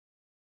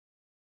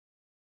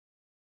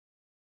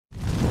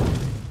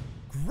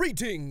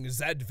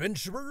Greetings,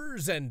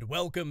 adventurers, and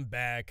welcome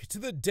back to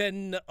the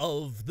Den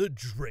of the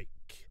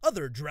Drake.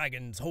 Other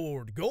dragons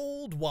hoard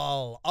gold,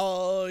 while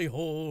I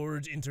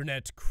hoard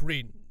internet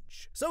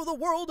cringe. So the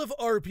world of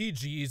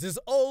RPGs is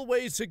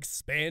always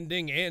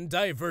expanding and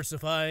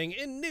diversifying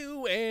in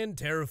new and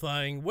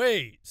terrifying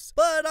ways.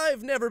 But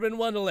I've never been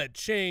one to let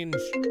change...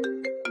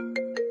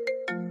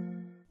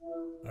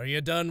 Are you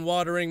done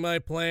watering my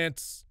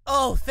plants?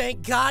 Oh,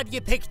 thank God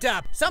you picked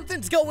up.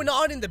 Something's going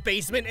on in the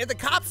basement and the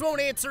cops won't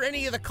answer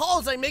any of the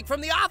calls I make from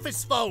the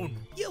office phone.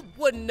 You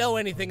wouldn't know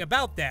anything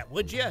about that,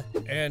 would you?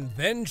 And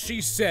then she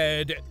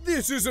said,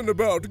 "This isn't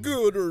about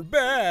good or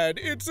bad,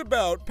 it's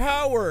about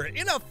power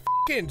in a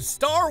fucking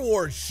Star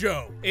Wars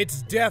show.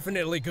 It's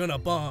definitely gonna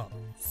bomb."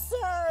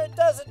 Sir, it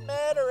doesn't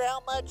matter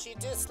how much you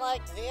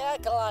disliked the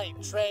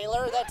Acolyte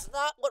trailer. That's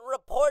not what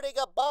reporting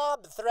a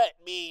bomb threat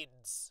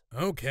means.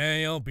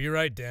 Okay, I'll be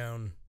right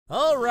down.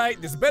 All right,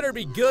 this better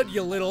be good,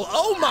 you little—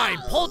 Oh my,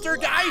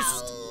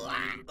 poltergeist!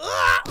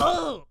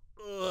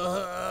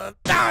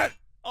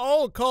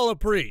 I'll call a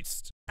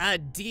priest. A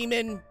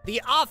demon?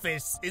 The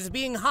office is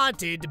being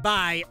haunted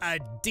by a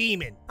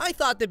demon. I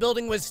thought the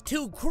building was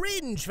too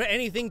cringe for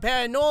anything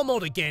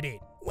paranormal to get in.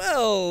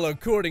 Well,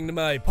 according to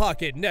my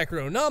pocket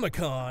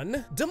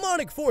Necronomicon,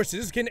 demonic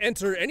forces can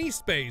enter any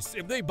space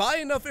if they buy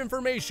enough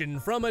information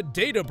from a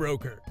data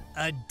broker.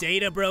 A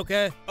data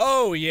broker?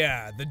 Oh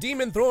yeah, the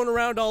demon throwing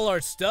around all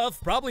our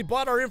stuff probably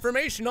bought our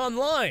information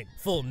online.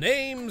 Full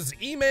names,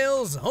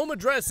 emails, home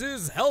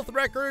addresses, health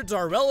records,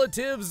 our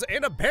relatives,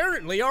 and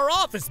apparently our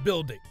office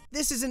building.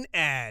 This is an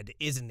ad,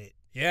 isn't it?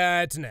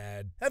 Yeah, it's an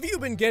ad. Have you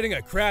been getting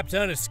a crap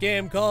ton of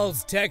scam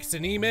calls, texts,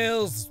 and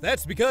emails?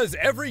 That's because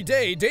every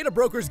day data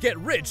brokers get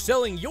rich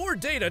selling your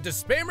data to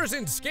spammers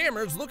and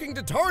scammers looking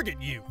to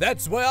target you.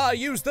 That's why I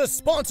use the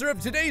sponsor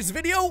of today's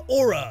video,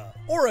 Aura.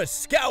 Aura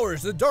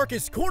scours the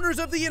darkest corners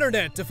of the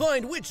internet to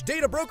find which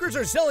data brokers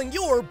are selling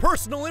your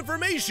personal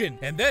information,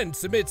 and then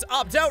submits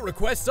opt-out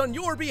requests on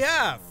your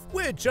behalf,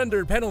 which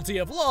under penalty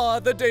of law,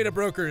 the data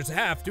brokers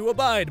have to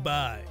abide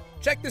by.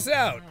 Check this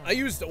out. I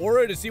used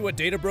Aura to see what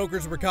data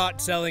brokers were caught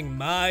selling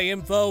my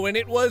info, and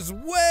it was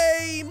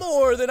way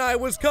more than I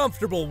was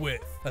comfortable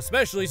with.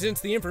 Especially since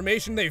the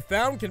information they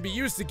found can be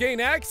used to gain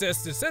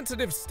access to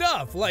sensitive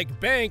stuff like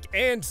bank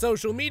and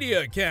social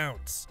media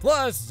accounts.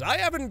 Plus, I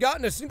haven't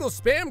gotten a single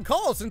spam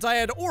call since I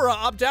had Aura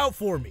opt out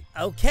for me.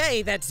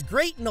 Okay, that's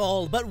great and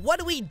all, but what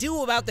do we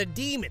do about the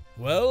demon?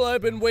 Well,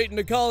 I've been waiting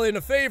to call in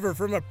a favor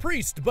from a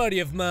priest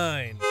buddy of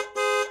mine.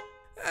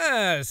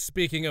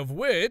 Speaking of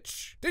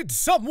which, did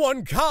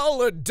someone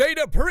call a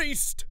data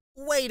priest?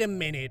 Wait a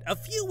minute, a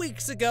few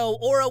weeks ago,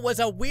 Aura was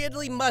a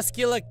weirdly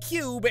muscular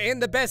cube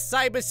and the best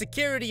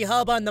cybersecurity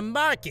hub on the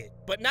market,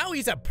 but now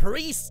he's a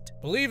priest?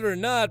 Believe it or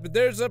not, but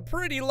there's a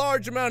pretty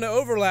large amount of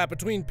overlap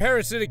between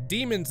parasitic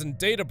demons and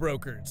data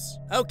brokers.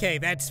 Okay,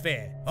 that's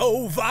fair.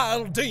 Oh,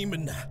 vile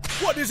demon,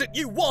 what is it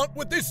you want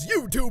with this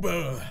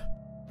YouTuber?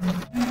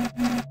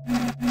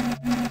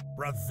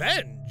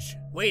 Revenge?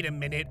 Wait a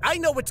minute, I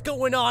know what's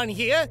going on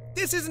here.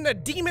 This isn't a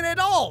demon at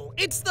all.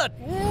 It's the—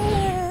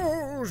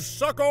 Ooh,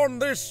 suck on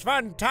this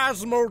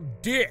phantasmal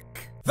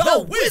dick.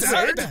 The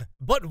wizard?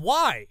 But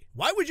why?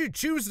 Why would you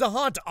choose to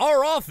haunt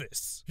our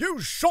office? You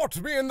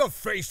shot me in the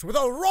face with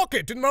a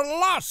rocket in the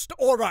last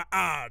Aura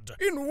ad.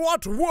 In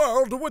what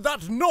world would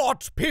that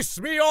not piss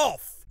me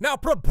off? Now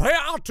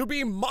prepare to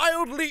be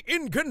mildly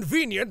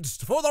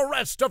inconvenienced for the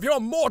rest of your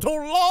mortal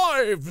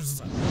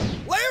lives.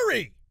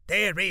 Larry!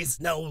 There is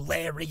no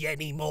Larry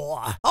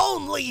anymore.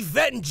 Only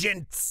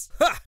vengeance!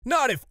 Ha!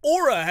 Not if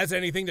Aura has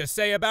anything to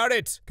say about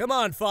it. Come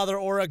on, Father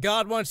Aura,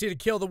 God wants you to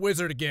kill the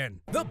wizard again.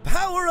 The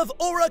power of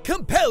Aura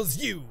compels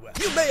you.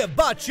 You may have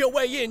bought your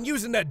way in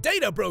using a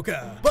data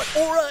broker, but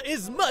Aura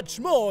is much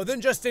more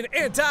than just an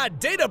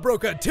anti-data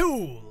broker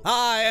tool.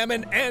 I am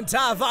an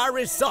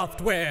antivirus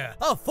software,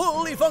 a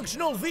fully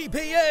functional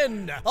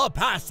VPN, a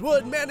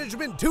password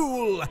management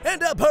tool,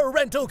 and a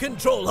parental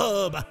control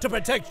hub to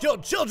protect your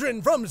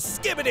children from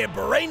skibbity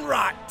brain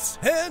rot,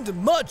 and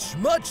much,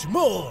 much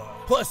more.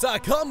 Plus, I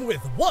come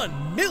with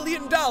 $1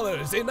 million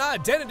in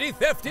identity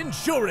theft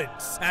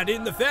insurance. Add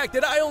in the fact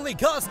that I only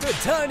cost a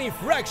tiny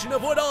fraction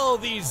of what all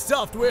these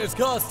softwares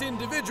cost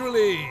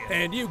individually,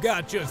 and you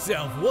got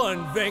yourself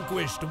one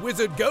vanquished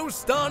wizard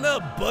ghost on a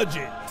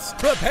budget.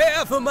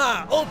 Prepare for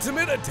my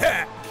ultimate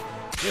attack.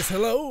 Yes,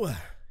 hello?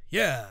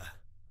 Yeah,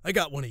 I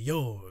got one of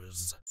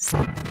yours.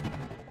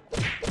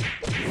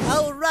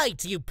 All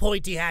right, you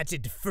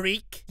pointy-hatted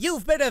freak.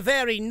 You've been a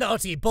very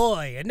naughty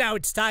boy, and now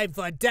it's time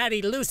for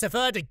Daddy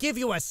Lucifer to give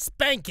you a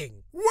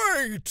spanking.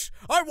 Wait!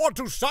 I want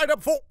to sign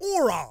up for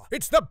Aura!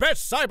 It's the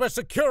best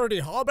cybersecurity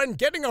hub, and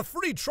getting a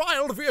free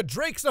trial via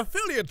Drake's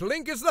affiliate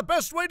link is the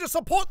best way to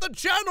support the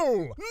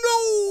channel!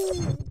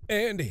 No!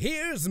 And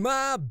here's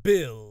my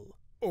bill.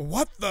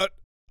 What the—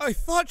 I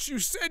thought you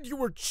said you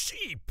were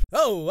cheap.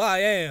 Oh, I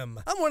am.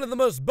 I'm one of the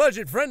most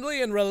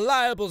budget-friendly and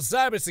reliable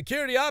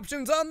cybersecurity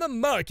options on the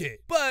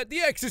market. But the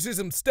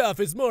exorcism stuff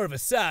is more of a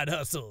side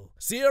hustle.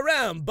 See you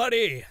around,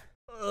 buddy.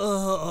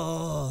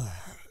 Oh,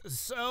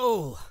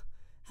 so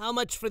How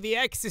much for the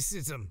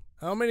exorcism?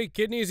 How many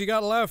kidneys you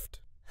got left?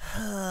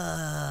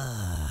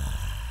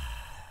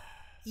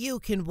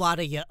 You can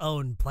water your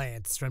own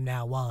plants from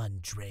now on,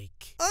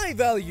 Drake. I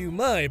value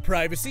my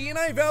privacy and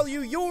I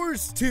value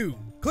yours too.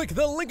 Click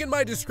the link in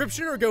my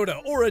description or go to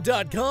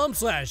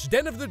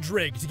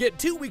aura.com/denofthedrake to get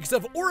 2 weeks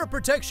of Aura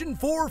protection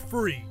for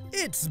free.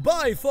 It's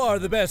by far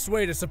the best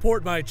way to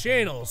support my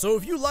channel, so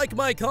if you like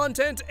my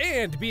content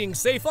and being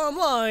safe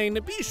online,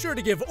 be sure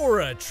to give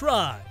Aura a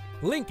try.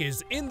 Link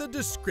is in the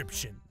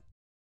description.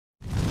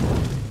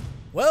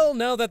 Well,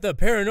 now that the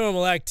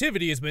paranormal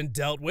activity has been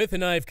dealt with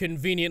and I've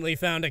conveniently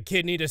found a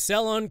kidney to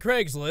sell on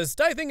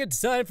Craigslist, I think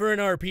it's time for an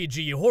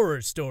RPG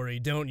horror story,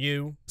 don't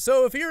you?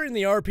 So if you're in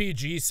the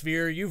RPG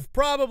sphere, you've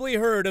probably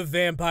heard of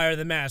Vampire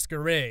the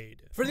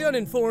Masquerade. For the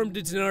uninformed,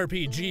 it's an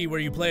RPG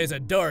where you play as a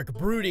dark,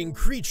 brooding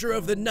creature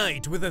of the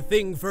night with a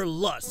thing for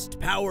lust,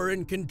 power,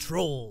 and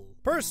control.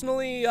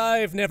 Personally,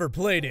 I've never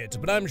played it,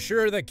 but I'm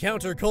sure the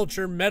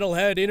counterculture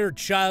metalhead inner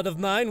child of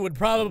mine would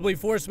probably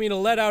force me to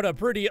let out a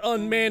pretty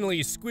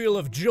unmanly squeal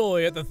of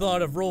joy at the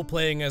thought of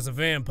role-playing as a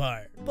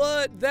vampire.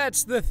 But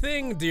that's the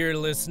thing, dear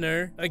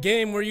listener. A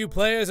game where you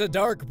play as a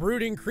dark,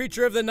 brooding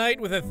creature of the night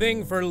with a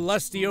thing for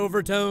lusty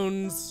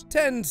overtones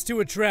tends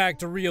to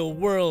attract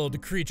real-world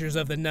creatures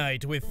of the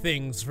night with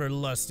things for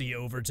lusty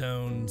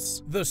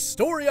overtones. The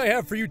story I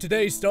have for you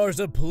today stars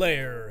a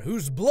player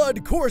whose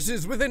blood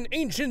courses with an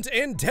ancient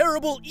and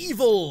terrible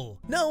evil.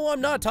 No,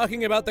 I'm not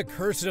talking about the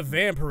curse of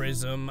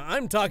vampirism.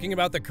 I'm talking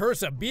about the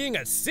curse of being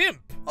a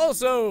simp.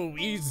 Also,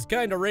 he's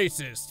kinda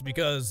racist,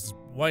 because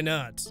why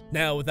not?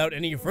 Now, without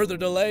any further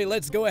delay,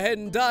 let's go ahead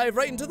and dive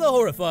right into the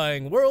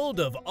horrifying world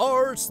of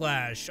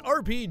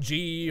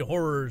r/RPG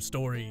horror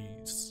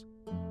stories.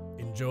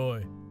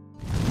 Enjoy.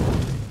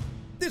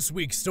 This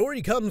week's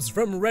story comes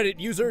from Reddit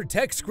user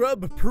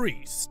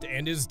TechScrubPriest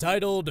and is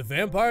titled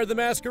Vampire the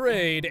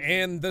Masquerade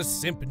and the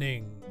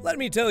Simpning. Let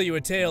me tell you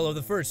a tale of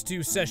the first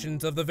 2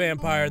 sessions of the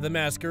Vampire the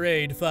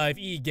Masquerade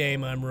 5e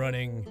game I'm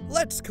running.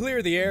 Let's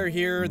clear the air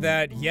here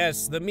that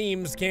yes, the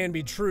memes can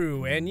be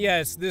true, and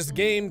yes, this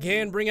game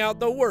can bring out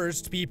the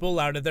worst people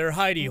out of their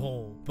hidey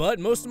hole. But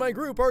most of my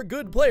group are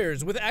good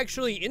players with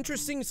actually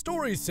interesting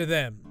stories to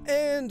them.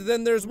 And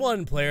then there's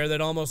one player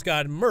that almost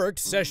got murked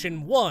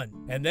session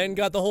 1, and then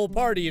got the whole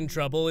party in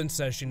trouble in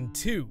session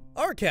 2.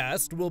 Our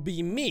cast will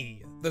be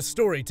me, the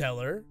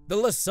storyteller, the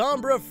La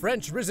Sombra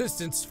French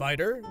resistance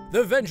fighter,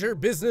 the venture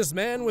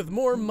businessman with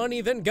more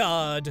money than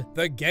God,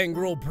 the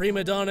gangrel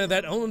prima donna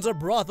that owns a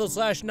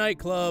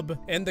brothel/nightclub,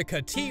 and the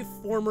Katif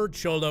former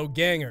cholo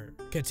ganger.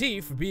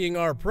 Katif being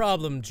our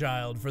problem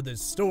child for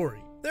this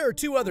story. There are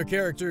 2 other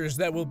characters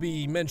that will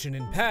be mentioned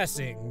in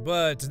passing,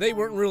 but they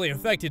weren't really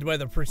affected by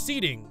the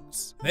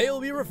proceedings.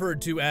 They'll be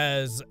referred to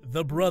as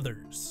the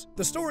Brothers.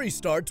 The story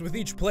starts with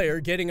each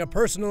player getting a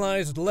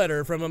personalized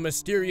letter from a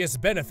mysterious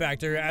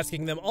benefactor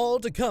asking them all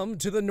to come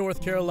to the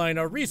North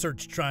Carolina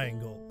Research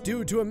Triangle.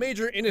 Due to a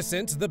major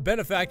innocent, the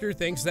benefactor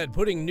thinks that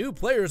putting new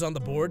players on the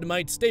board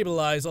might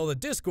stabilize all the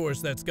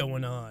discourse that's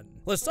going on.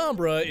 La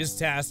Sombra is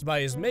tasked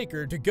by his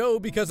maker to go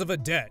because of a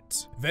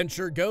debt.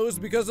 Venture goes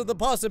because of the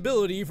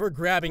possibility for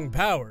grabbing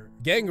power.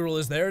 Gangrel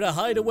is there to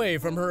hide away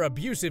from her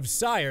abusive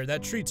sire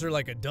that treats her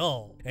like a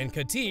doll. And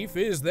Katif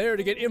is there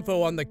to get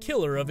info on the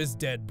killer of his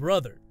dead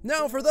brother.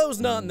 Now, for those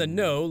not in the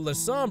know, La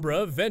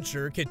Sombra,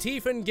 Venture,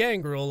 Katif, and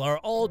Gangrel are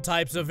all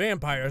types of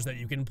vampires that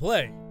you can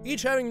play,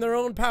 each having their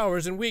own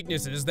powers and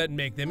weaknesses that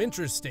make them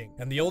interesting.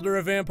 And the older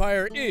a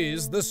vampire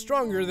is, the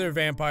stronger their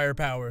vampire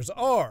powers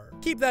are.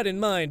 Keep that in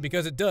mind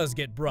because it does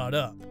get brought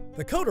up.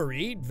 The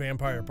Coterie,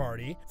 vampire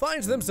party,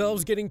 finds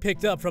themselves getting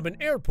picked up from an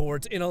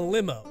airport in a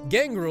limo.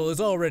 Gangrel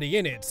is already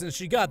in it since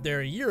she got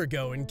there a year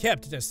ago and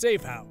kept in a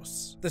safe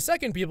house. The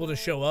second people to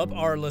show up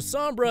are La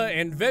Sombra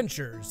and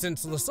Venture,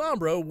 since La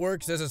Sombra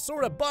works as a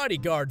sort of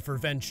bodyguard for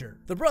Venture.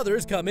 The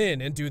brothers come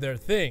in and do their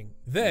thing.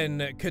 Then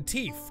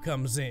Katif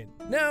comes in.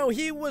 Now,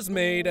 he was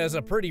made as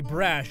a pretty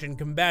brash and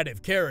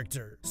combative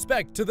character,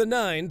 spec'd to the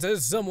nines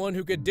as someone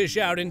who could dish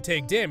out and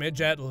take damage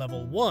at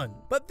level 1.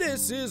 But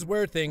this is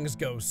where things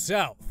go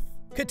south.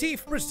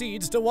 Katif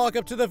proceeds to walk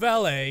up to the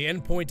valet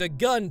and point a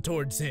gun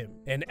towards him,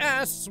 and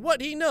asks what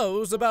he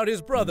knows about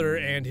his brother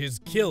and his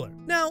killer.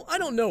 Now, I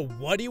don't know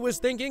what he was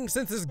thinking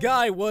since this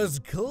guy was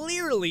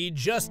clearly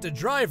just a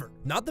driver,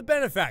 not the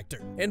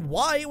benefactor, and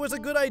why it was a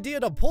good idea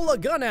to pull a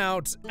gun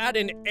out at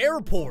an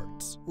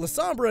airport. La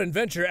Sombra and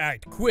Venture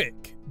act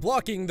quick,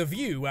 blocking the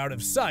view out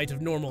of sight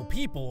of normal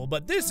people,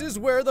 but this is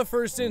where the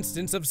first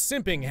instance of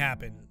simping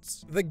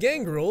happens. The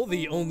Gangrel,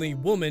 the only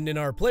woman in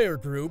our player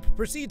group,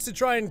 proceeds to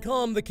try and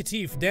calm the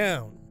Katif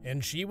down,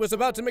 and she was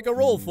about to make a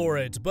roll for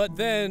it, but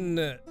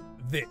then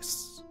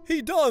this.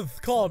 He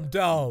doth calm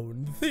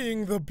down,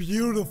 seeing the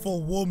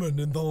beautiful woman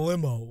in the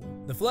limo.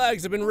 The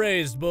flags have been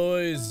raised,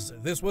 boys.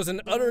 This was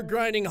an utter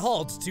grinding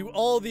halt to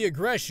all the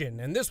aggression,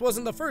 and this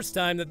wasn't the first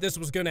time that this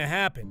was gonna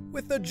happen.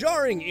 With the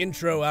jarring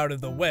intro out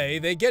of the way,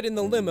 they get in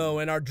the limo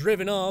and are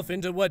driven off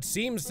into what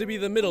seems to be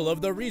the middle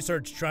of the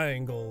research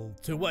triangle,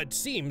 to what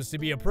seems to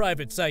be a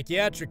private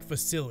psychiatric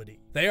facility.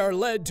 They are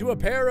led to a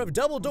pair of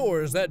double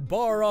doors that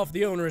bar off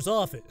the owner's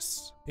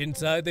office.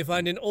 Inside, they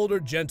find an older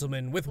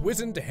gentleman with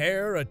wizened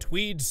hair, a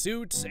tweed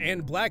suit,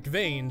 and black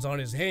veins on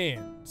his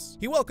hands.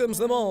 He welcomes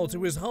them all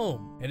to his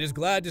home and is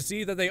glad to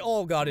see that they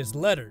all got his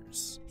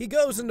letters. He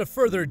goes into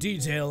further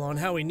detail on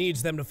how he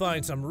needs them to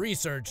find some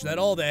research that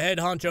all the head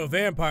honcho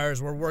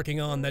vampires were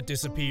working on that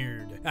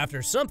disappeared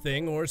after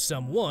something or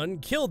someone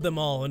killed them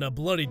all in a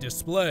bloody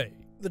display.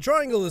 The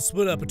triangle is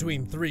split up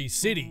between 3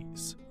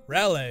 cities: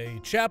 Raleigh,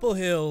 Chapel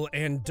Hill,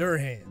 and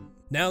Durham.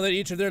 Now that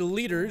each of their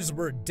leaders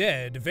were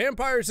dead,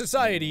 Vampire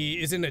Society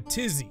is in a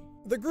tizzy.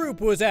 The group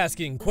was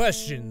asking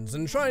questions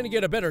and trying to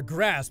get a better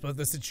grasp of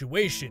the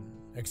situation,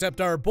 except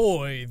our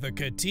boy, the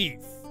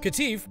Katif.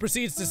 Katif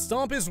proceeds to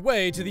stomp his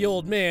way to the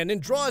old man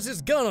and draws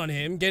his gun on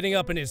him, getting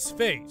up in his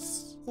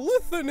face.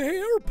 "Listen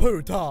here,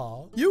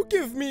 puta. You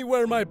give me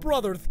where my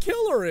brother's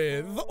killer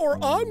is, or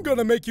I'm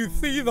gonna make you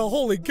see the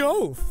Holy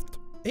Ghost."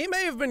 He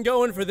may have been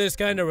going for this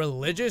kind of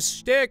religious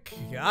shtick.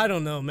 I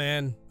don't know,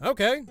 man.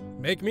 Okay,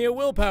 make me a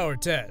willpower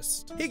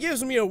test. He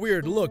gives me a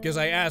weird look as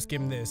I ask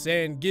him this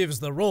and gives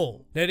the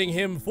roll, netting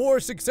him 4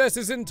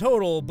 successes in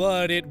total,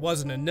 but it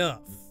wasn't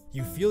enough.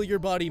 You feel your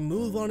body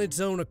move on its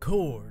own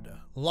accord,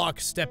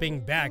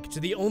 lock-stepping back to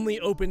the only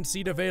open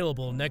seat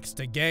available next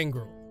to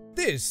Gangrel.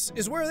 This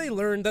is where they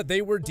learned that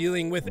they were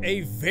dealing with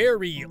a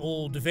very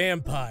old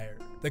vampire.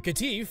 The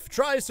Katif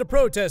tries to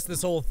protest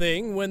this whole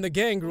thing when the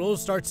Gangrel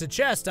starts to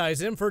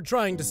chastise him for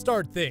trying to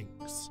start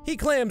things. He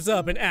clams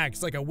up and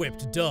acts like a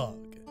whipped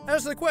dog,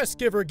 as the quest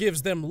giver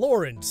gives them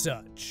lore and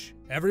such.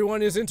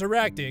 Everyone is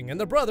interacting, and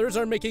the brothers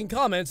are making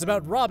comments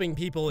about robbing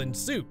people in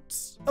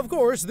suits. Of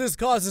course, this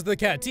causes the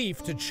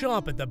Katif to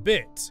chomp at the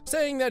bit,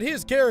 saying that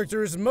his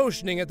character is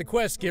motioning at the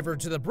quest giver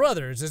to the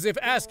brothers as if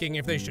asking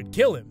if they should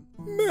kill him.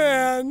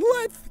 "Man,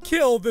 let's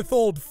kill this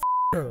old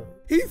f***er.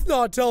 He's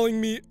not telling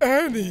me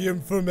any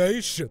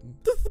information,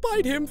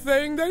 despite him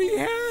saying that he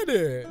had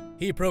it,"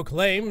 he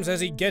proclaims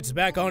as he gets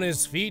back on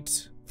his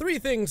feet. 3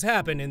 things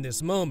happen in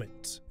this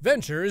moment.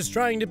 Venture is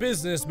trying to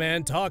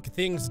businessman talk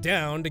things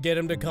down to get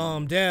him to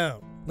calm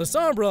down.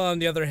 Lasombra, on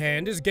the other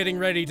hand, is getting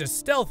ready to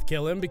stealth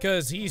kill him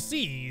because he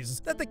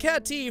sees that the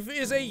Katif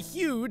is a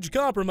huge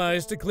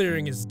compromise to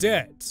clearing his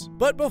debt.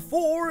 But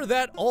before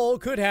that all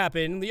could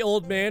happen, the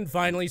old man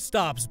finally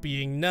stops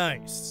being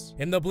nice.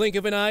 In the blink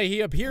of an eye,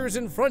 he appears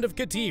in front of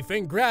Katif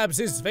and grabs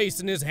his face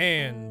in his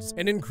hands,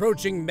 an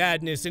encroaching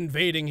madness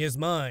invading his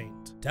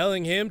mind,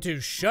 telling him to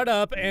shut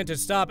up and to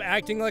stop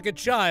acting like a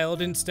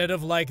child instead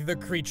of like the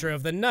creature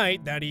of the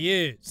night that he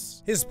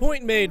is. His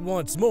point made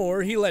once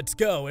more, he lets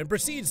go and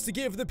proceeds to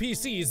give the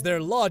PCs their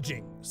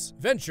lodgings.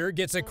 Venture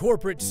gets a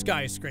corporate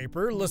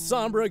skyscraper,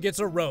 Lasombra gets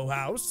a row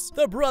house,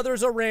 the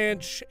brothers a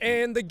ranch,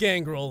 and the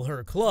Gangrel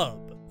her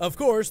club. Of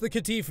course, the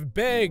Katif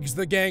begs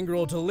the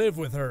Gangrel to live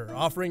with her,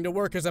 offering to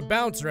work as a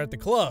bouncer at the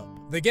club.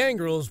 The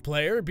Gangrel's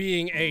player,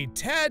 being a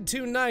tad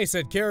too nice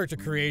at character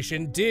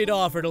creation, did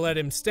offer to let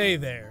him stay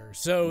there,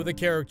 so the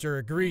character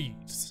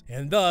agrees.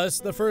 And thus,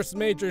 the first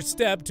major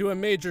step to a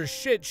major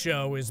shit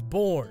show is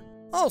born.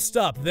 I'll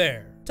stop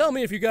there. Tell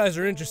me if you guys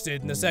are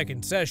interested in the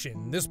second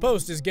session. This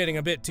post is getting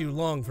a bit too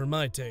long for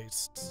my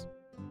tastes.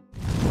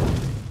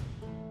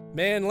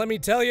 Man, let me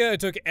tell you,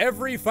 it took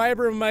every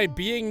fiber of my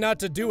being not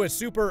to do a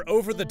super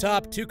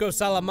over-the-top Tuco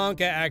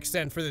Salamanca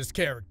accent for this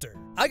character.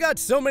 I got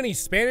so many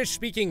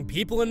Spanish-speaking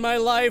people in my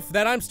life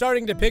that I'm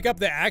starting to pick up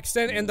the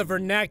accent and the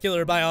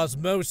vernacular by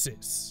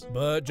osmosis.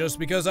 But just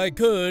because I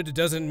could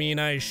doesn't mean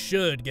I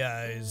should,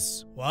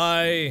 guys.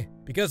 Why?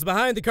 Because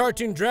behind the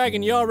cartoon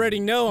dragon, you already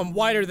know I'm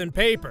whiter than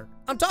paper.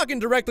 I'm talking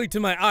directly to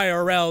my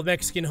IRL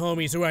Mexican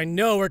homies who I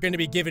know are going to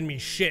be giving me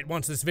shit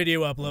once this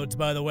video uploads,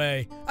 by the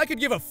way. I could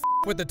give a f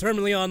what the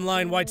terminally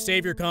online white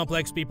savior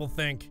complex people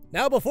think.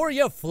 Now, before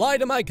you fly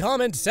to my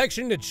comment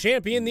section to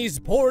champion these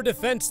poor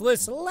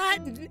defenseless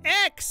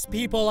Latinx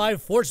people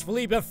I've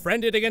forcefully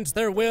befriended against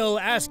their will,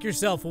 ask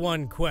yourself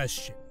one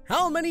question.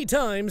 How many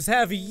times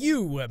have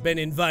you been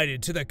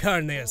invited to the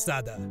carne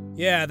asada?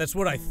 Yeah, that's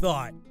what I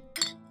thought.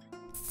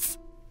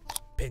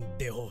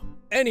 Pendejo.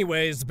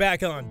 Anyways,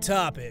 back on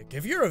topic.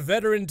 If you're a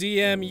veteran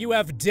DM, you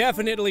have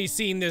definitely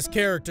seen this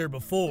character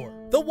before.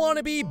 The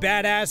wannabe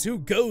badass who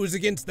goes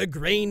against the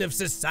grain of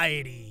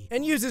society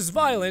and uses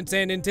violence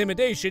and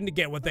intimidation to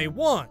get what they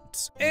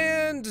want,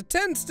 and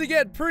tends to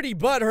get pretty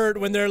butthurt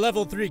when their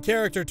level 3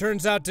 character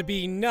turns out to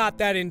be not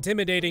that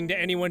intimidating to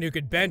anyone who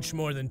could bench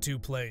more than 2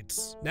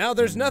 plates. Now,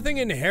 there's nothing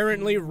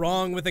inherently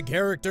wrong with a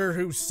character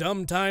who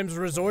sometimes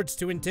resorts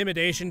to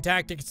intimidation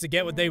tactics to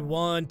get what they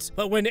want,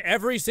 but when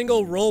every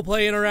single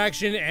roleplay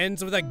interaction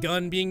ends with a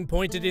gun being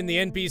pointed in the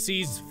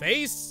NPC's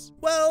face,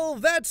 well,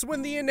 that's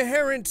when the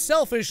inherent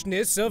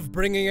selfishness of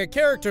bringing a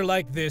character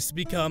like this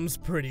becomes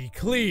pretty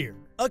clear.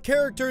 A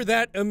character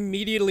that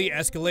immediately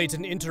escalates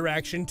an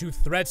interaction to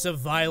threats of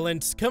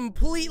violence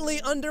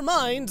completely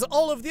undermines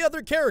all of the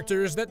other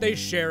characters that they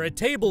share a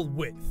table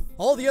with.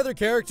 All the other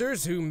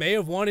characters who may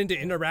have wanted to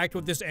interact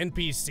with this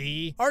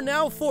NPC are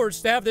now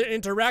forced to have their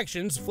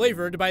interactions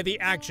flavored by the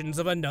actions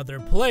of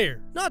another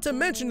player. Not to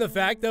mention the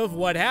fact of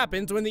what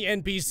happens when the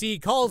NPC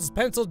calls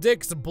Pencil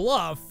Dick's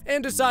bluff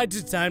and decides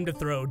it's time to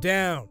throw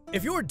down.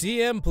 If your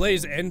DM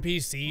plays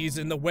NPCs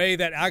in the way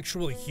that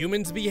actual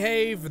humans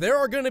behave, there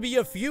are going to be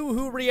a few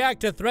who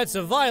react to threats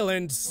of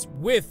violence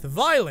with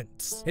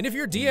violence. And if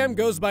your DM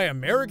goes by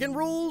American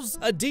rules,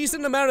 a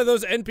decent amount of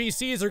those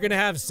NPCs are going to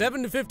have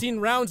 7 to 15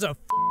 rounds of f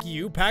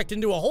you packed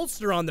into a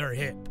holster on their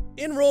hip.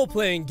 In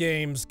role-playing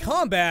games,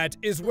 combat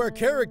is where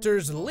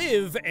characters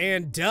live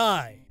and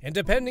die. And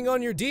depending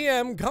on your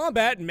DM,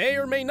 combat may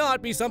or may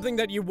not be something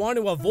that you want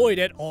to avoid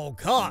at all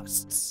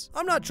costs.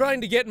 I'm not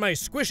trying to get my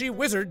squishy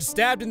wizard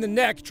stabbed in the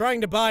neck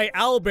trying to buy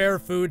owlbear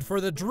food for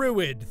the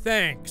druid,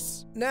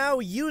 thanks. Now,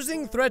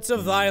 using threats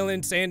of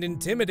violence and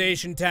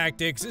intimidation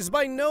tactics is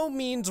by no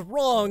means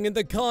wrong in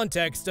the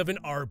context of an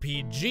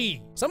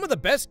RPG. Some of the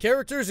best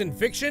characters in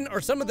fiction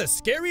are some of the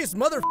scariest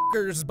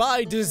motherfuckers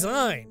by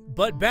design.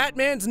 But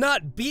Batman's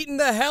not beating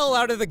the hell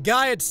out of the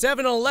guy at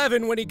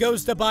 7-Eleven when he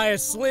goes to buy a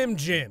Slim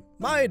Jim.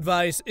 My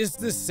advice is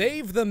to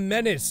save the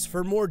menace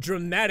for more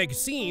dramatic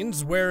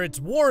scenes where it's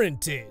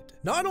warranted.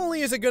 Not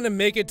only is it going to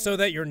make it so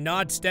that you're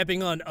not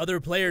stepping on other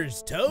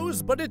players'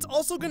 toes, but it's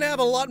also going to have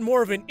a lot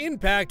more of an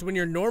impact when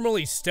your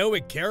normally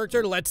stoic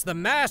character lets the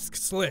mask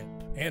slip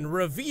and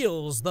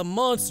reveals the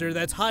monster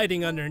that's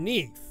hiding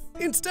underneath.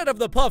 Instead of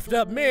the puffed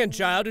up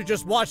man-child who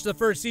just watched the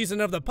first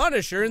season of The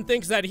Punisher and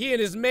thinks that he and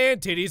his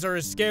man-titties are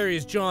as scary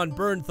as John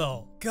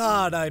Bernthal.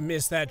 God, I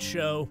miss that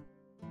show.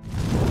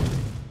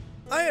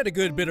 I had a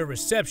good bit of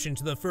reception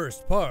to the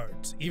first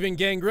part. Even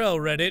Gangrel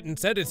read it and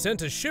said it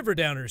sent a shiver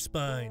down her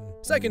spine.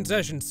 Second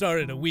session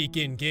started a week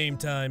in game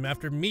time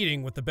after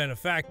meeting with the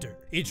benefactor.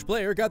 Each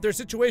player got their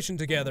situation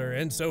together,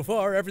 and so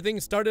far everything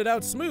started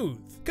out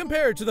smooth,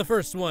 compared to the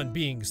first one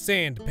being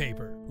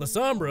sandpaper.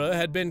 Lasombra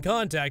had been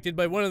contacted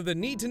by one of the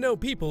need-to-know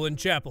people in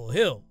Chapel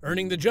Hill,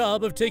 earning the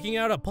job of taking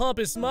out a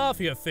pompous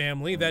mafia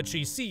family that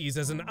she sees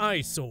as an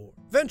eyesore.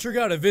 Venture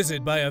got a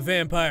visit by a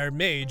vampire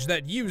mage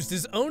that used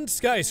his own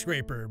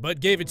skyscraper, but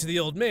gave it to the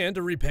old man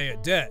to repay a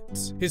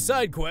debt. His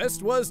side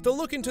quest was to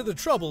look into the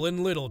trouble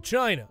in Little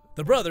China.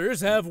 The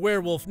brothers have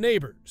werewolf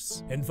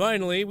neighbors. And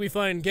finally, we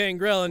find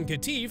Gangrel and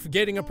Katif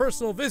getting a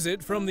personal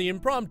visit from the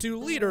impromptu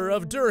leader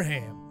of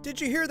Durham.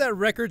 Did you hear that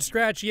record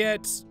scratch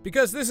yet?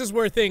 Because this is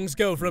where things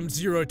go from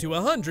 0 to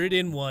 100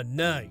 in one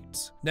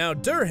night. Now,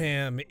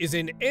 Durham is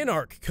an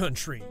anarch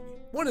country,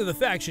 one of the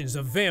factions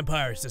of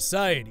vampire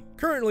society.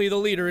 Currently, the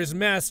leader is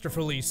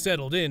masterfully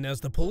settled in as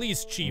the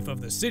police chief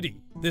of the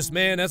city. This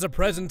man has a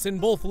presence in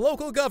both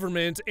local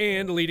government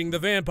and leading the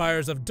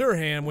vampires of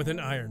Durham with an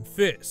iron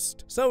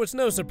fist. So it's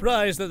no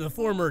surprise that the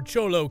former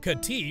Cholo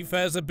Katif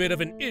has a bit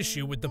of an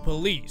issue with the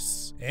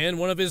police. And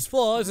one of his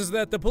flaws is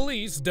that the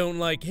police don't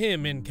like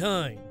him in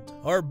kind.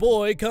 Our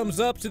boy comes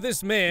up to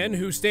this man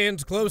who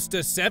stands close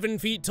to 7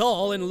 feet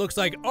tall and looks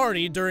like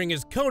Arnie during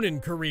his Conan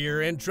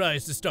career and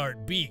tries to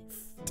start beef.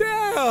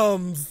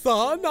 Damn,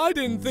 son, I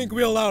didn't think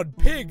we allowed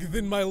pigs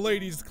in my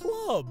ladies'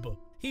 club.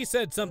 He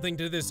said something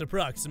to this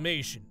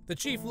approximation. The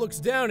chief looks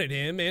down at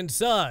him and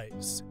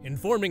sighs,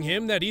 informing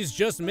him that he's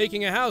just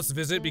making a house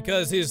visit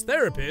because his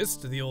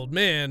therapist, the old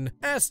man,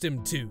 asked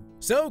him to.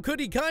 So could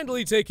he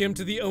kindly take him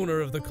to the owner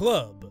of the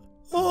club?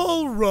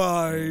 All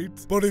right,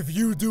 but if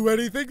you do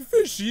anything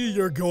fishy,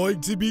 you're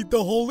going to meet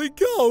the Holy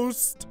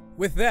Ghost.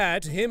 With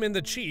that, him and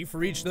the chief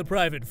reach the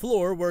private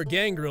floor where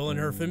Gangrel and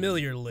her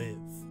familiar live.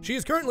 She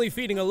is currently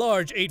feeding a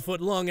large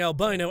 8-foot-long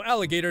albino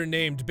alligator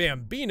named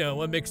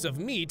Bambino a mix of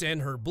meat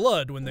and her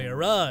blood when they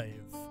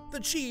arrive. The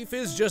chief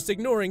is just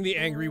ignoring the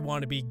angry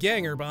wannabe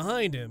ganger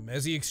behind him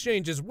as he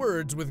exchanges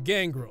words with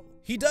Gangrel.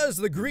 He does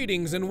the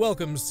greetings and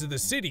welcomes to the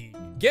city.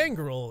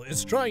 Gangrel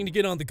is trying to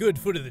get on the good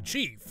foot of the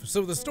chief,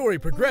 so the story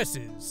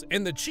progresses,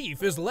 and the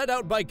chief is led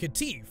out by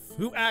Katif,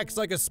 who acts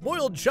like a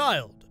spoiled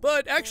child,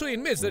 but actually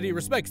admits that he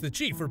respects the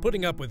chief for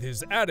putting up with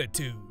his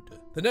attitude.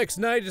 The next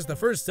night is the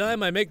first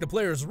time I make the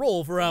players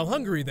roll for how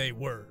hungry they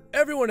were.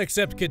 Everyone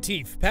except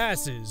Katif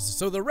passes,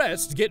 so the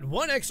rest get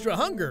 1 extra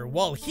hunger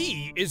while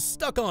he is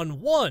stuck on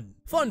 1.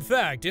 Fun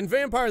fact, in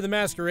Vampire the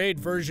Masquerade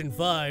version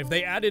 5,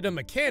 they added a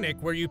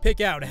mechanic where you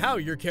pick out how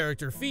your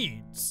character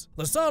feeds.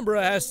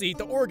 Lasombra has to eat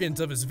the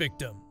organs of his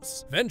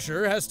victims.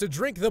 Venture has to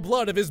drink the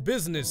blood of his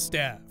business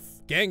staff.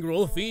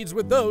 Gangrel feeds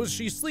with those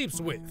she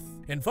sleeps with.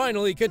 And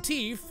finally,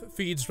 Katif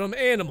feeds from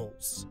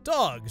animals.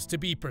 Dogs, to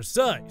be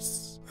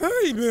precise.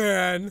 Hey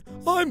man,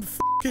 I'm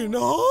f***ing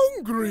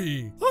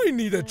hungry. I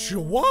need a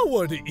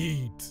chihuahua to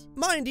eat.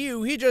 Mind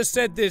you, he just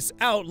said this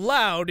out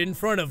loud in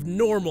front of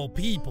normal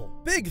people.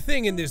 Big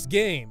thing in this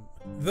game.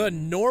 The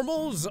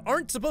normals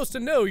aren't supposed to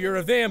know you're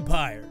a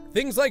vampire.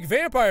 Things like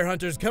vampire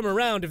hunters come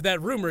around if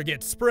that rumor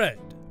gets spread.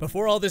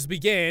 Before all this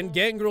began,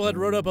 Gangrel had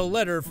wrote up a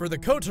letter for the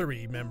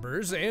coterie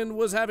members and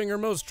was having her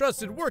most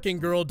trusted working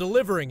girl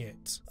delivering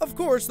it. Of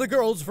course, the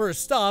girl's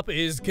first stop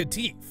is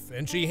Katif,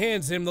 and she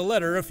hands him the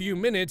letter a few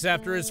minutes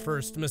after his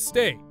first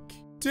mistake.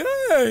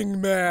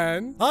 Dang,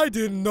 man. I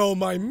didn't know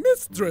my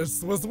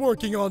mistress was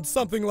working on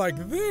something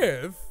like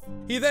this.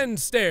 He then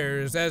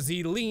stares as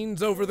he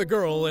leans over the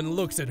girl and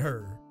looks at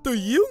her. Do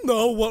you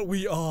know what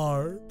we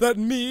are? That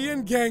me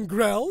and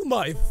Gangrel,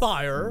 my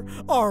sire,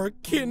 are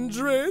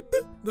kindred?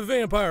 The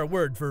vampire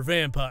word for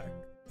vampire.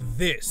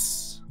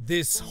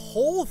 This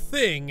whole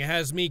thing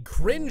has me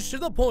cringe to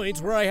the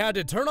point where I had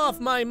to turn off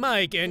my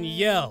mic and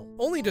yell,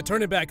 only to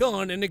turn it back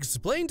on and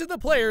explain to the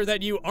player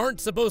that you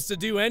aren't supposed to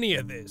do any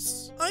of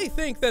this. I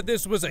think that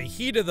this was a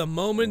heat of the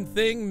moment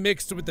thing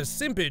mixed with the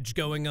simpage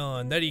going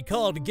on that he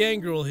called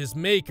Gangrel his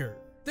maker.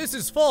 This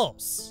is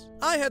false.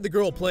 I had the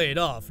girl play it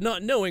off,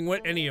 not knowing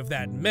what any of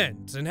that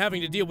meant, and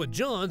having to deal with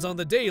Johns on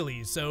the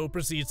daily, so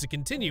proceeds to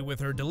continue with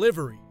her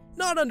delivery.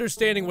 Not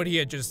understanding what he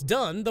had just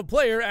done, the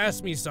player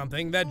asked me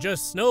something that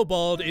just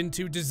snowballed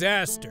into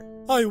disaster.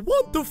 I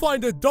want to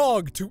find a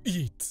dog to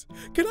eat.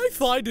 Can I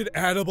find an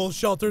animal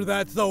shelter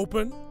that's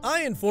open?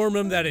 I inform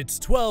him that it's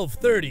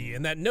 12:30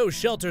 and that no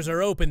shelters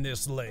are open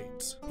this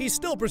late. He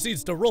still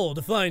proceeds to roll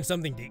to find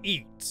something to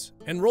eat,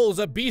 and rolls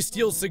a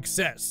bestial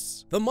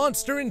success. The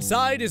monster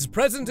inside is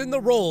present in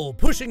the roll,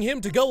 pushing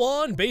him to go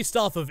on based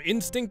off of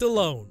instinct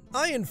alone.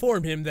 I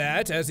inform him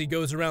that, as he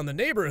goes around the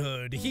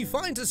neighborhood, he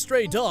finds a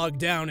stray dog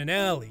down an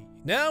alley.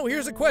 Now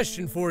here's a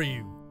question for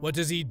you. What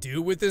does he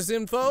do with this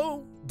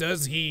info?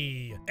 Does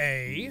he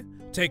A,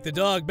 take the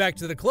dog back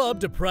to the club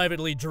to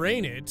privately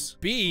drain it,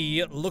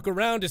 B, look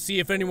around to see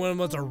if anyone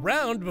was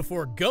around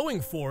before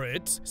going for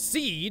it,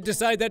 C,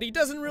 decide that he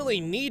doesn't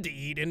really need to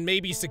eat and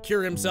maybe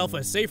secure himself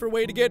a safer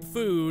way to get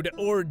food,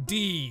 or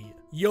D,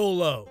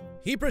 YOLO?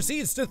 He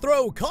proceeds to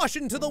throw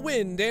caution to the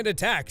wind and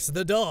attacks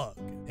the dog.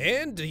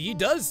 And he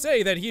does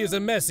say that he is a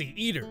messy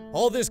eater.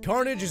 All this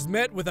carnage is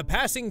met with a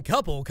passing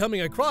couple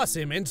coming across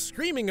him and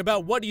screaming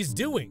about what he's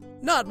doing.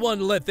 Not one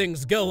to let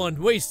things go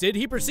unwasted,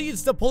 he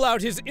proceeds to pull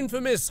out his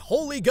infamous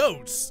Holy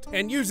Ghost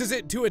and uses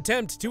it to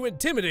attempt to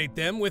intimidate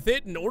them with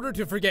it in order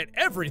to forget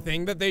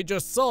everything that they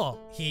just saw.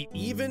 He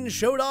even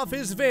showed off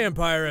his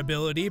vampire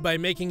ability by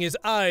making his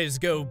eyes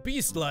go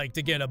beast-like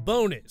to get a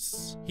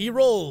bonus. He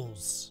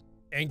rolls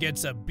and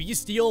gets a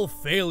bestial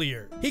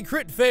failure. He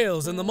crit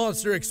fails and the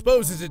monster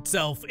exposes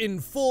itself in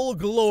full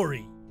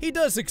glory. He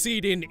does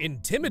succeed in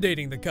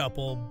intimidating the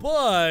couple,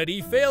 but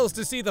he fails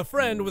to see the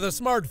friend with a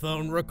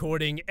smartphone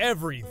recording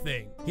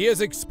everything. He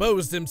has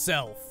exposed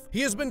himself. He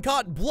has been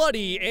caught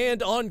bloody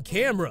and on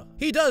camera.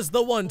 He does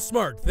the one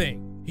smart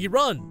thing. He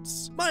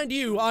runs. Mind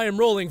you, I am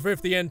rolling for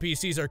if the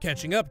NPCs are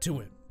catching up to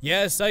him.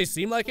 Yes, I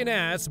seem like an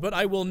ass, but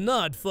I will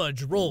not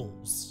fudge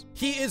rolls.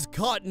 He is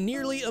caught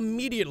nearly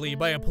immediately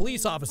by a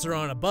police officer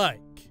on a bike.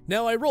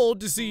 Now I rolled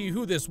to see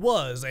who this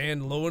was,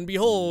 and lo and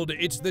behold,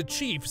 it's the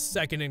chief's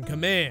second in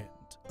command.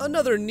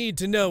 Another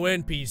need-to-know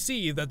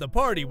NPC that the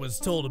party was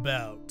told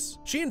about.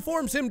 She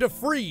informs him to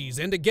freeze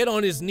and to get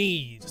on his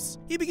knees.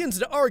 He begins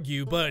to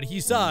argue, but he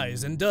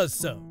sighs and does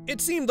so. It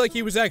seemed like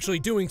he was actually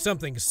doing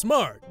something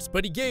smart,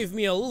 but he gave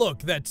me a look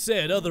that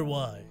said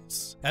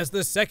otherwise. As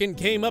the second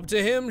came up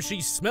to him,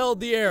 she smelled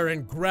the air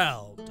and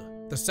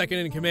growled. The second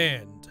in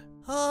command.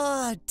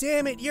 Ah,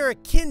 damn it, you're a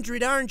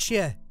kindred, aren't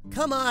you?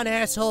 Come on,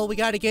 asshole, we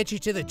gotta get you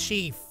to the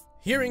chief.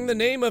 Hearing the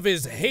name of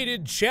his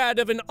hated Chad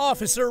of an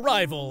officer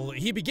rival,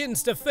 he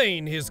begins to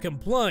feign his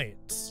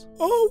compliance.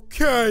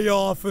 Okay,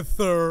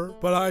 officer,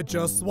 but I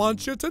just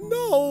want you to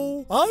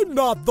know, I'm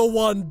not the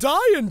one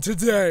dying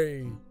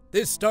today.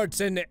 This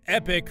starts an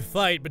epic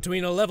fight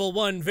between a level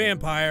 1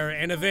 vampire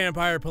and a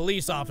vampire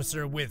police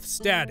officer with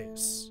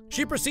status.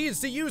 She proceeds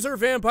to use her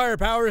vampire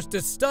powers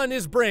to stun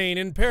his brain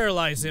and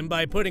paralyze him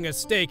by putting a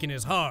stake in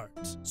his heart.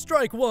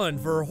 Strike one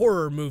for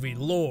horror movie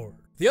lore.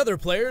 The other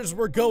players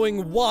were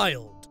going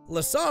wild. La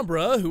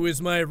Sombra, who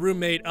is my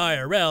roommate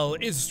IRL,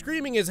 is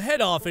screaming his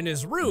head off in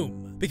his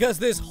room because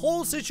this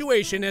whole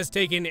situation has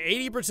taken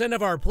 80%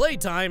 of our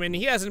playtime and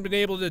he hasn't been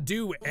able to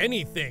do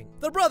anything.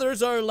 The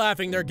brothers are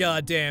laughing their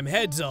goddamn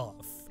heads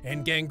off,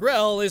 and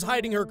Gangrel is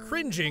hiding her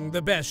cringing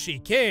the best she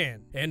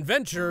can, and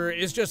Venture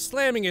is just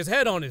slamming his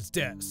head on his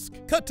desk.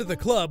 Cut to the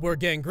club where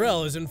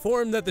Gangrel is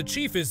informed that the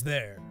chief is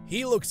there.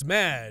 He looks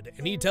mad,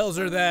 and he tells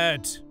her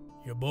that,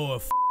 "Your boy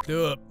f***ed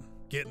up,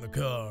 get in the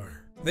car."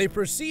 They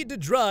proceed to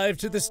drive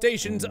to the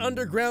station's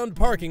underground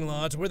parking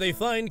lot where they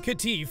find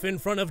Katif in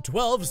front of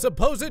 12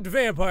 supposed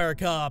vampire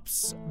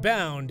cops,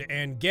 bound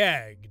and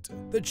gagged.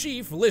 The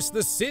chief lists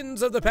the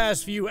sins of the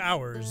past few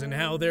hours and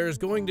how there's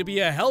going to be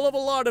a hell of a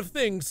lot of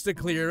things to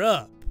clear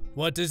up.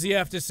 What does he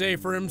have to say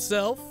for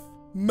himself?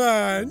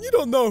 Man, you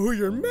don't know who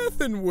you're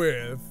messing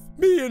with.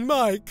 Me and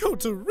my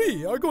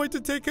coterie are going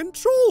to take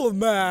control,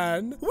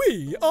 man.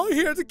 We are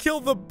here to kill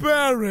the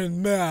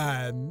Baron,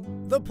 man.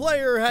 The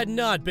player had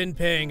not been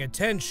paying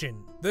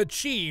attention. The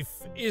chief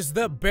is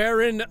the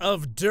Baron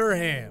of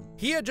Durham.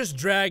 He had just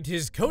dragged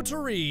his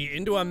coterie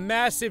into a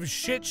massive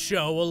shit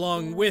show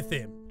along with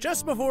him.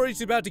 Just before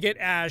he's about to get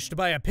ashed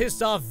by a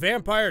pissed-off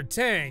vampire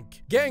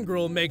tank,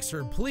 Gangrel makes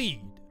her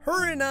plead.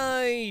 Her and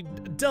I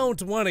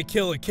don't want to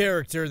kill a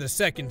character the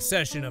second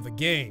session of a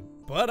game,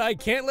 but I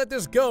can't let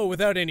this go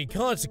without any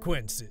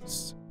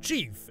consequences.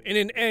 Chief, in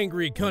an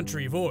angry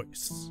country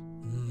voice.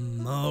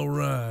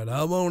 Alright,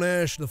 I won't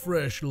ash the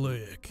fresh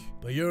lick,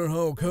 but your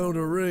whole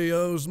coterie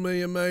owes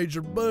me a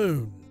major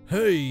boon.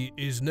 He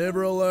is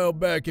never allowed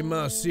back in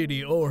my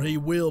city or he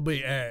will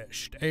be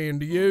ashed.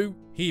 And you,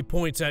 he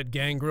points at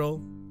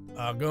Gangrel,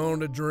 are going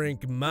to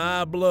drink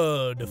my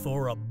blood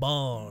for a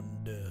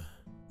bond.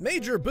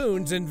 Major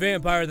boons in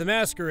Vampire the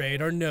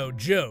Masquerade are no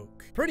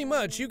joke. Pretty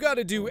much, you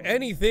gotta do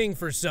anything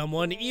for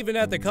someone even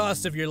at the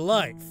cost of your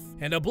life.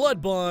 And a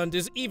blood bond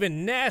is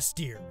even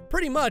nastier.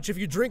 Pretty much, if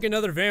you drink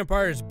another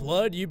vampire's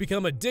blood, you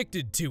become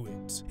addicted to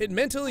it. It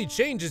mentally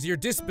changes your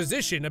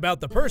disposition about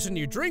the person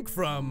you drink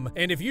from,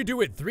 and if you do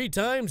it 3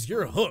 times,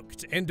 you're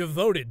hooked and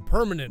devoted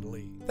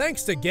permanently.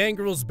 Thanks to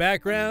Gangrel's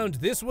background,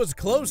 this was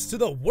close to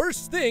the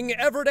worst thing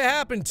ever to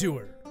happen to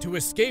her. To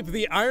escape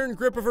the iron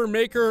grip of her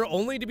maker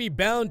only to be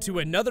bound to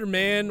another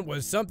man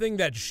was something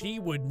that she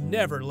would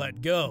never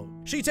let go.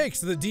 She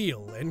takes the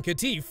deal, and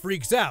Katif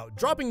freaks out,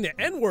 dropping the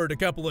N-word a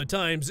couple of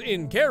times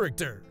in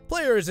character.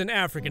 Player is an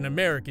African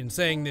American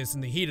saying this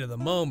in the heat of the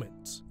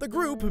moment. The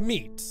group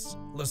meets.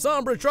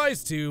 Lasombra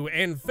tries to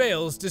and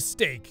fails to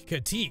stake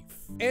Katif,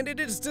 and it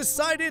is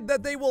decided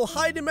that they will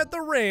hide him at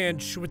the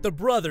ranch with the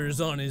brothers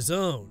on his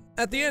own.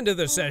 At the end of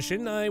the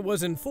session, I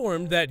was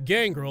informed that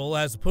Gangrel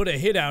has put a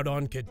hit out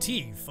on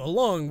Katif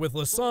along with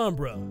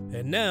Lasombra,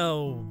 and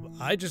now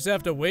I just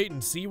have to wait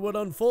and see what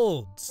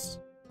unfolds.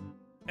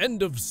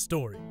 End of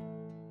story.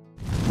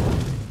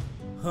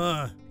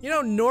 You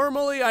know,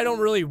 normally I don't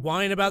really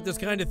whine about this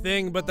kind of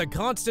thing, but the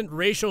constant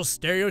racial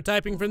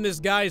stereotyping from this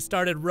guy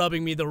started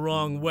rubbing me the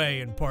wrong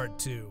way in part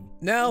 2.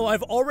 Now,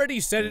 I've already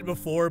said it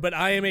before, but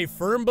I am a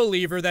firm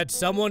believer that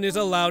someone is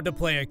allowed to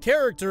play a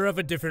character of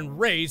a different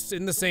race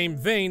in the same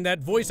vein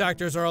that voice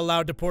actors are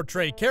allowed to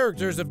portray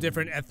characters of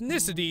different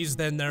ethnicities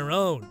than their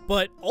own.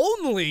 But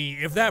only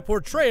if that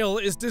portrayal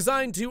is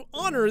designed to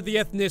honor the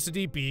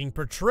ethnicity being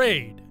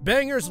portrayed.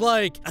 Bangers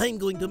like, "I'm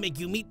going to make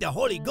you meet the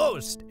Holy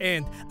Ghost,"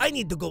 and "I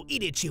need to go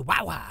eat a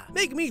chihuahua,"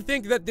 make me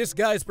think that this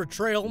guy's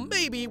portrayal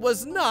maybe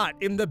was not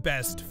in the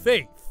best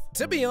faith.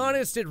 To be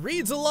honest, it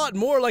reads a lot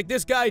more like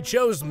this guy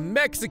chose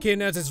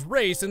Mexican as his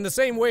race in the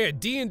same way a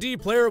D&D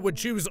player would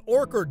choose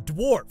orc or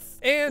dwarf.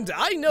 And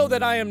I know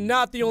that I am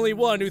not the only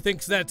one who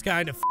thinks that's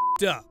kind of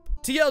f***ed up.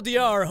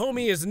 TLDR,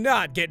 homie is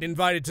not getting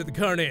invited to the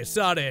carne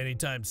asada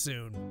anytime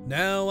soon.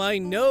 Now I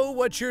know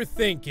what you're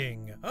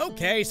thinking.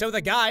 Okay, so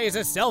the guy is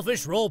a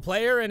selfish role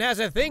player and has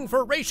a thing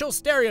for racial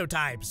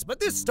stereotypes,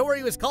 but this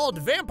story was called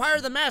Vampire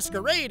the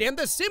Masquerade and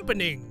the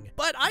Simpening.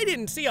 But I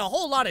didn't see a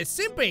whole lot of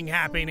simping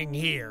happening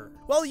here.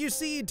 Well, you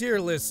see, dear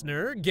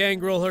listener,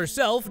 Gangrel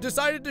herself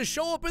decided to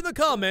show up in the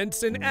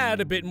comments and add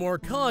a bit more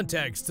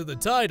context to the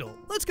title.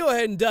 Let's go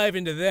ahead and dive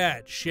into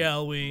that,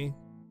 shall we?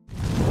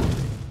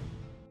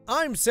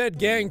 I'm said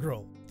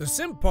Gangrel. The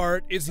simp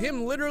part is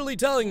him literally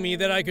telling me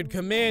that I could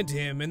command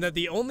him and that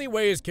the only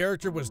way his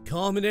character was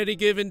calm at any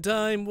given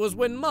time was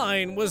when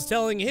mine was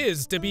telling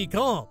his to be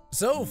calm.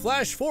 So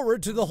flash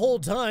forward to the whole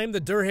time the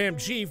Durham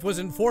chief was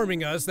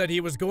informing us that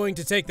he was going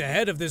to take the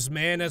head of this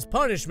man as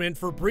punishment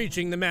for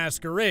preaching the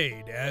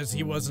masquerade, as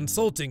he was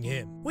insulting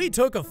him. We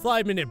took a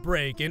 5-minute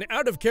break, and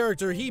out of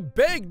character he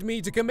begged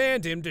me to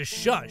command him to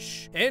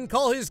shush and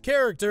call his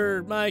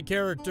character my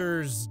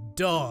character's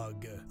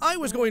dog. I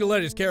was going to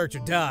let his character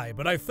die,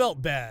 but I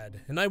felt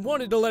bad, and I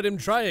wanted to let him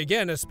try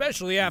again,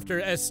 especially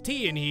after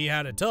ST and he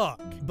had a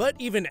talk. But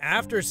even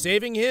after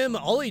saving him,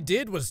 all he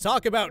did was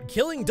talk about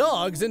killing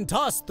dogs and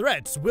toss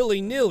threats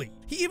willy-nilly.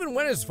 He even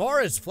went as far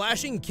as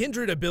flashing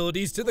kindred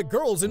abilities to the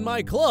girls in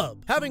my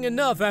club. Having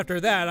enough after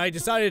that, I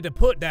decided to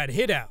put that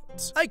hit out.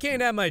 I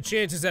can't have my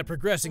chances at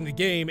progressing the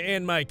game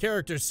and my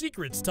character's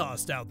secrets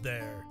tossed out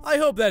there. I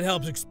hope that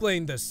helps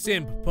explain the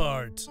simp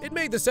part. It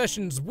made the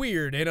sessions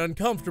weird and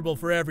uncomfortable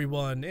for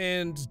everyone,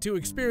 and to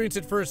experience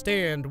it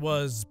firsthand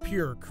was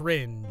pure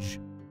cringe.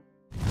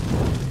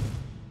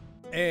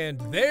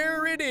 And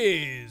there it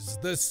is,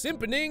 the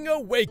Simpening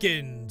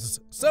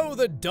awakens. So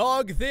the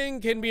dog thing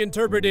can be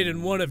interpreted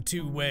in one of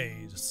 2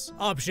 ways.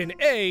 Option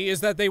A is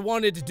that they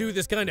wanted to do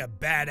this kind of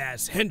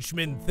badass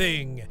henchman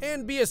thing,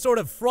 and be a sort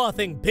of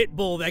frothing pit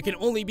bull that can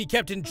only be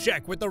kept in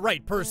check with the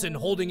right person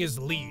holding his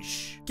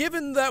leash.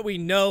 Given that we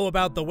know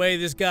about the way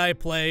this guy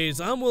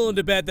plays, I'm willing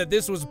to bet that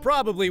this was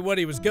probably what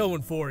he was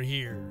going for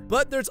here.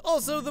 But there's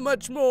also the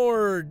much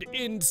more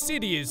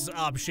insidious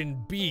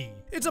option B.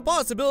 It's a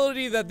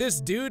possibility that this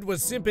dude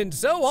was simping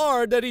so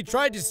hard that he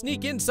tried to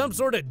sneak in some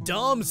sort of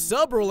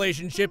dom-sub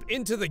relationship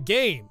into the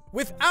game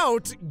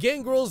without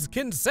Gangrel's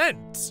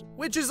consent,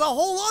 which is a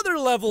whole other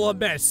level of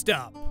messed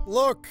up.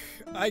 Look,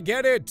 I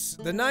get it.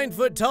 The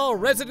 9-foot-tall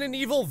Resident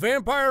Evil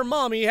vampire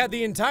mommy had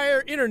the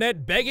entire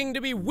internet begging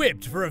to be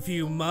whipped for a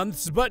few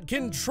months, but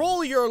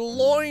control your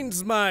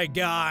loins, my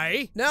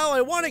guy. Now,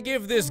 I want to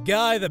give this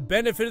guy the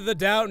benefit of the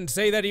doubt and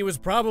say that he was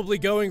probably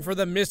going for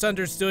the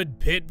misunderstood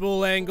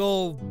pitbull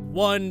angle.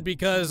 1,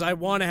 because I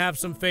want to have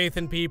some faith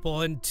in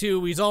people, and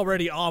 2, he's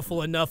already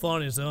awful enough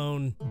on his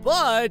own.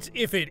 But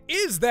if it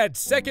is that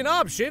second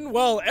option,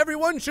 well,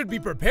 everyone should be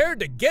prepared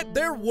to get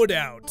their wood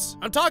out.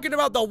 I'm talking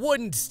about the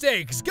wooden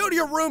mistakes. Go to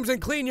your rooms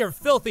and clean your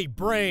filthy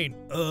brain.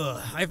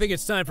 Ugh, I think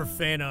it's time for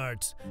fan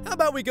art. How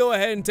about we go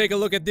ahead and take a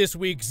look at this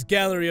week's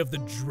Gallery of the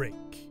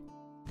Drake?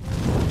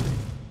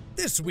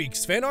 This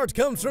week's fan art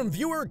comes from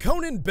viewer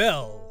Conan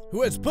Bell,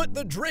 who has put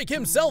the Drake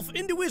himself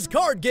into his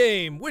card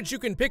game, which you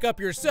can pick up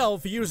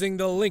yourself using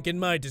the link in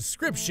my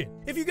description.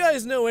 If you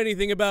guys know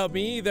anything about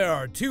me, there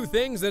are two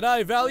things that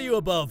I value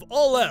above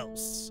all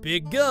else: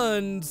 big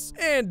guns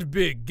and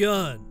big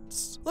guns.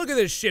 Look at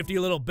this shifty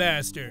little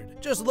bastard.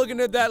 Just looking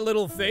at that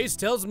little face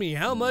tells me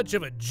how much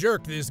of a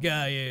jerk this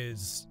guy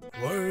is.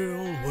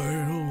 Well.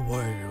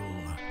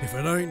 If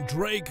it ain't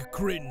Drake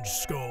cringe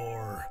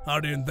score.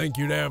 I didn't think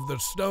you'd have the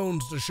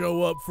stones to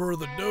show up for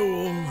the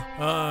duel.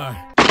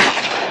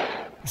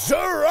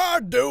 Sir,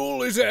 our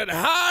duel is at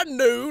high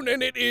noon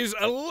and it is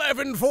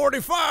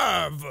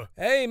 11:45.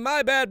 Hey,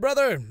 my bad,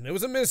 brother. It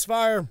was a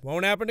misfire.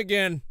 Won't happen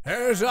again.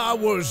 As I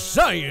was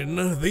saying,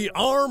 the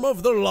arm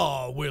of the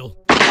law will...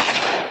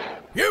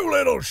 You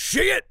little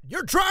shit!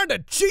 You're trying to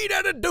cheat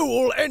at a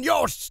duel and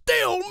you're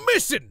still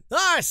missing!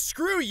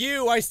 Screw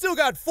you! I still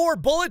got 4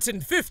 bullets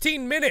in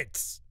 15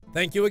 minutes!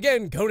 Thank you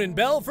again, Conan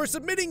Bell, for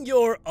submitting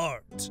your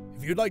art.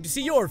 If you'd like to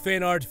see your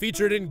fan art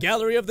featured in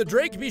Gallery of the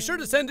Drake, be sure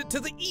to send it to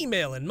the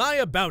email in my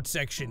About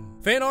section.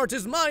 Fan art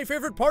is my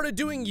favorite part of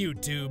doing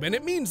YouTube, and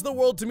it means the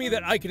world to me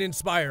that I can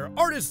inspire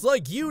artists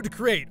like you to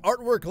create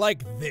artwork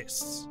like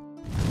this.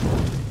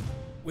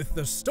 With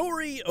the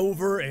story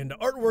over and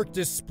artwork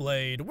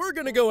displayed, we're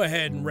gonna go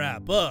ahead and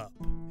wrap up.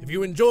 If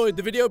you enjoyed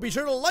the video, be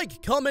sure to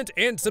like, comment,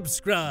 and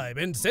subscribe,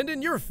 and send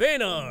in your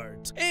fan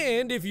art.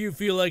 And if you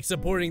feel like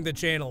supporting the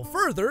channel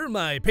further,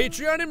 my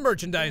Patreon and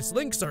merchandise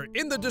links are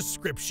in the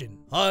description.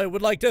 I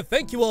would like to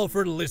thank you all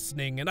for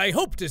listening, and I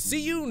hope to see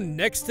you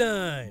next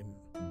time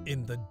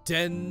in the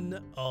Den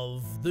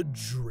of the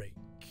Drake.